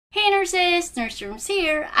nurses! Nurse Rooms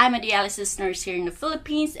here. I'm a dialysis nurse here in the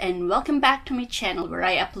Philippines and welcome back to my channel where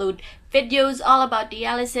I upload videos all about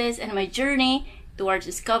dialysis and my journey towards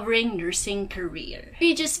discovering nursing career.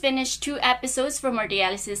 We just finished 2 episodes from our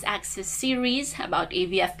Dialysis Access series about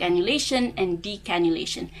AVF cannulation and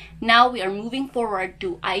decannulation. Now we are moving forward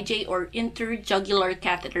to IJ or interjugular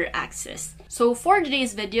catheter access. So for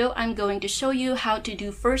today's video, I'm going to show you how to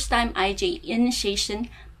do first-time IJ initiation,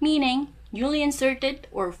 meaning newly inserted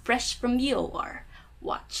or fresh from the OR.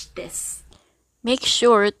 Watch this. Make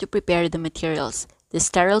sure to prepare the materials. The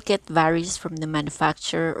sterile kit varies from the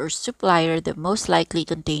manufacturer or supplier that most likely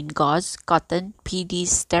contain gauze, cotton, PD,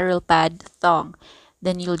 sterile pad, thong.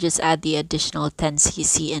 Then you'll just add the additional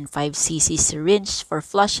 10cc and 5cc syringe for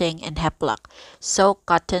flushing and heplock. Soak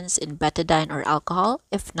cottons in betadine or alcohol,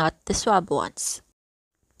 if not the swab ones.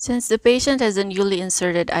 Since the patient has a newly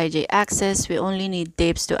inserted IJ access, we only need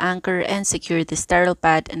tapes to anchor and secure the sterile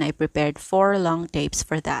pad, and I prepared 4 long tapes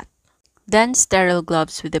for that. Then sterile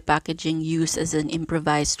gloves with the packaging used as an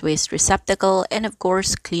improvised waste receptacle, and of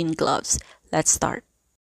course clean gloves. Let's start.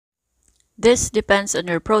 This depends on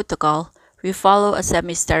your protocol. We follow a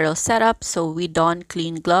semi-sterile setup, so we don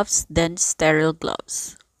clean gloves, then sterile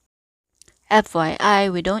gloves.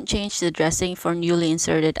 FYI, we don't change the dressing for newly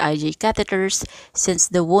inserted IJ catheters since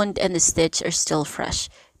the wound and the stitch are still fresh.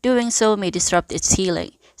 Doing so may disrupt its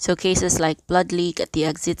healing, so cases like blood leak at the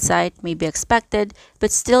exit site may be expected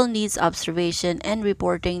but still needs observation and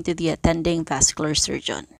reporting to the attending vascular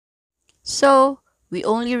surgeon. So, we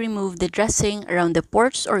only remove the dressing around the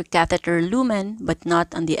ports or catheter lumen but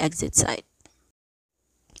not on the exit site.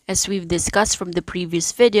 As we've discussed from the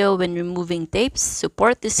previous video, when removing tapes,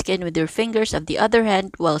 support the skin with your fingers of the other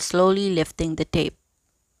hand while slowly lifting the tape.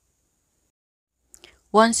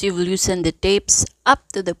 Once you've loosened the tapes up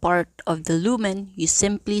to the part of the lumen, you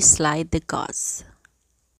simply slide the gauze.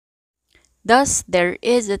 Thus, there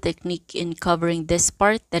is a technique in covering this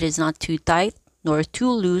part that is not too tight nor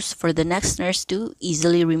too loose for the next nurse to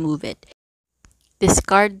easily remove it.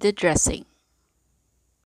 Discard the dressing.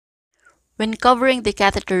 When covering the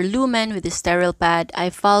catheter lumen with the sterile pad, I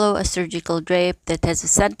follow a surgical drape that has a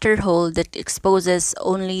center hole that exposes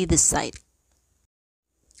only the site.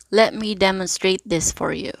 Let me demonstrate this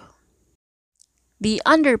for you. The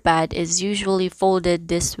underpad is usually folded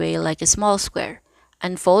this way like a small square.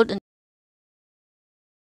 Unfold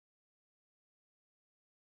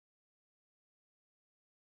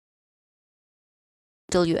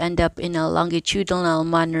until you end up in a longitudinal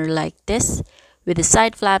manner like this, with the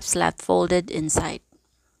side flaps left folded inside.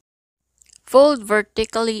 Fold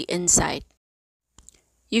vertically inside.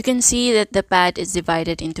 You can see that the pad is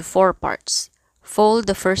divided into 4 parts. Fold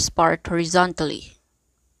the first part horizontally.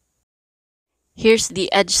 Here's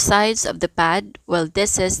the edge sides of the pad, while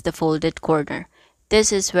this is the folded corner.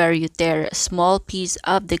 This is where you tear a small piece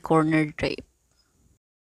of the corner drape.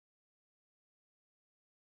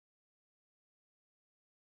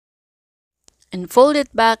 And fold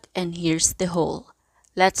it back, and here's the hole.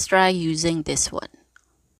 Let's try using this one.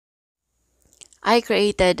 I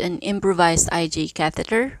created an improvised IJ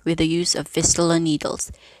catheter with the use of fistula needles.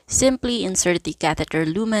 Simply insert the catheter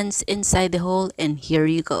lumens inside the hole, and here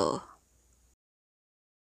you go.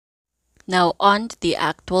 Now on to the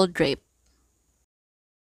actual drape.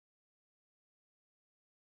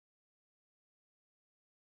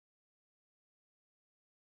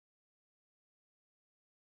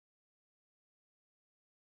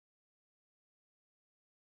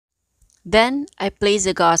 Then, I place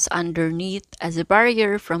a gauze underneath as a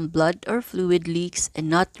barrier from blood or fluid leaks and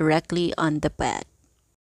not directly on the pad.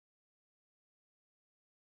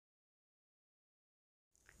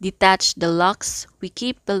 Detach the locks. We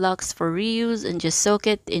keep the locks for reuse and just soak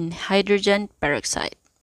it in hydrogen peroxide.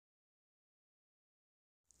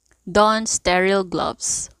 Don sterile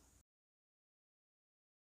gloves.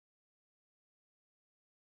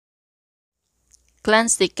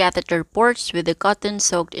 Cleanse the catheter ports with the cotton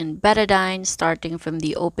soaked in betadine, starting from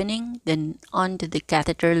the opening, then onto the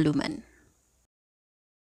catheter lumen.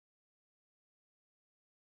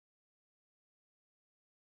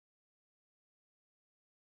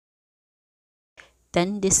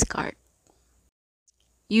 Then discard.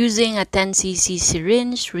 Using a 10cc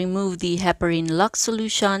syringe, remove the heparin lock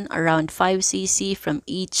solution around 5cc from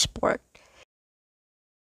each port.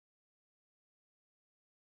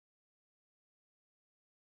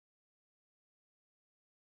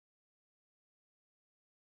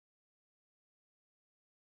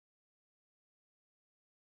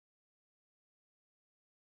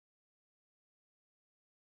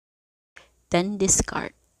 Then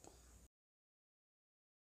discard.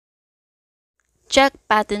 Check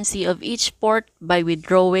patency of each port by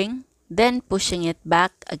withdrawing, then pushing it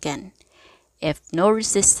back again. If no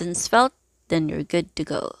resistance felt, then you're good to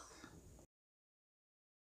go.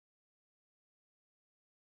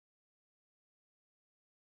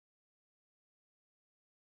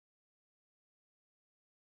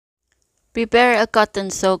 Prepare a cotton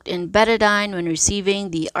soaked in betadine when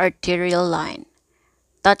receiving the arterial line.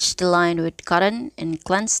 Touch the line with cotton and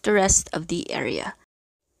cleanse the rest of the area.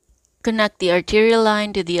 Connect the arterial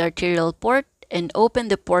line to the arterial port and open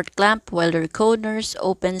the port clamp while the co-nurse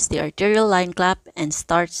opens the arterial line clamp and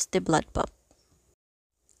starts the blood pump.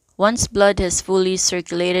 Once blood has fully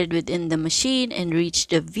circulated within the machine and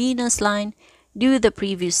reached the venous line, do the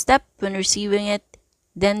previous step when receiving it,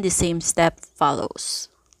 then the same step follows.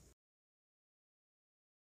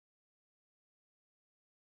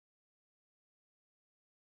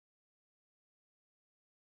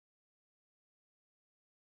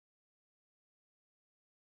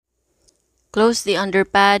 Close the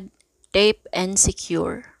underpad, tape, and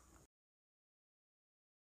secure.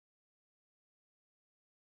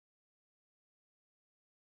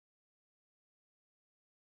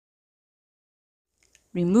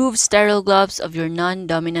 Remove sterile gloves of your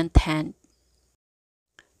non-dominant hand.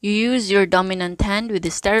 You use your dominant hand with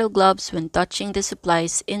the sterile gloves when touching the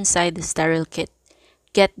supplies inside the sterile kit.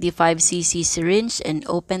 Get the 5cc syringe and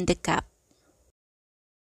open the cap.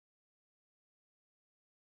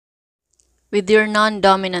 With your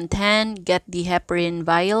non-dominant hand, get the heparin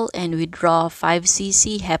vial and withdraw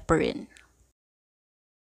 5cc heparin.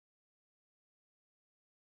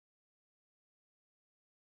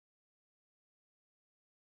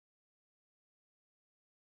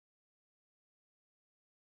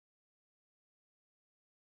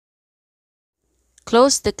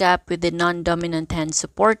 Close the cap with the non-dominant hand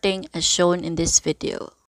supporting as shown in this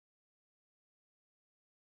video.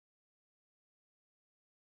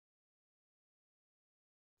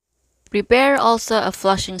 Prepare also a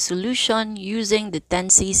flushing solution using the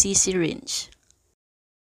 10cc syringe.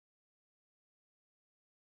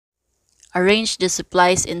 Arrange the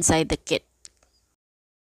supplies inside the kit.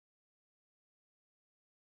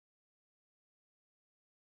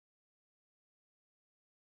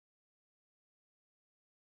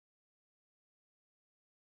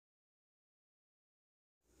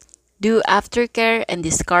 Do aftercare and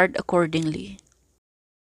discard accordingly.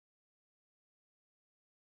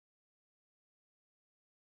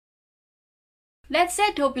 That's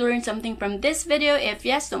it. Hope you learned something from this video. If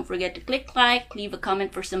yes, don't forget to click like, leave a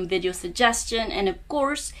comment for some video suggestion, and of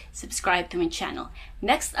course, subscribe to my channel.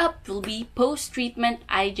 Next up will be post-treatment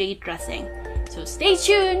IJ dressing. So stay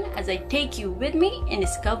tuned as I take you with me in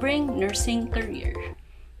discovering nursing career.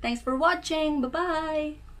 Thanks for watching.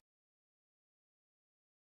 Bye-bye.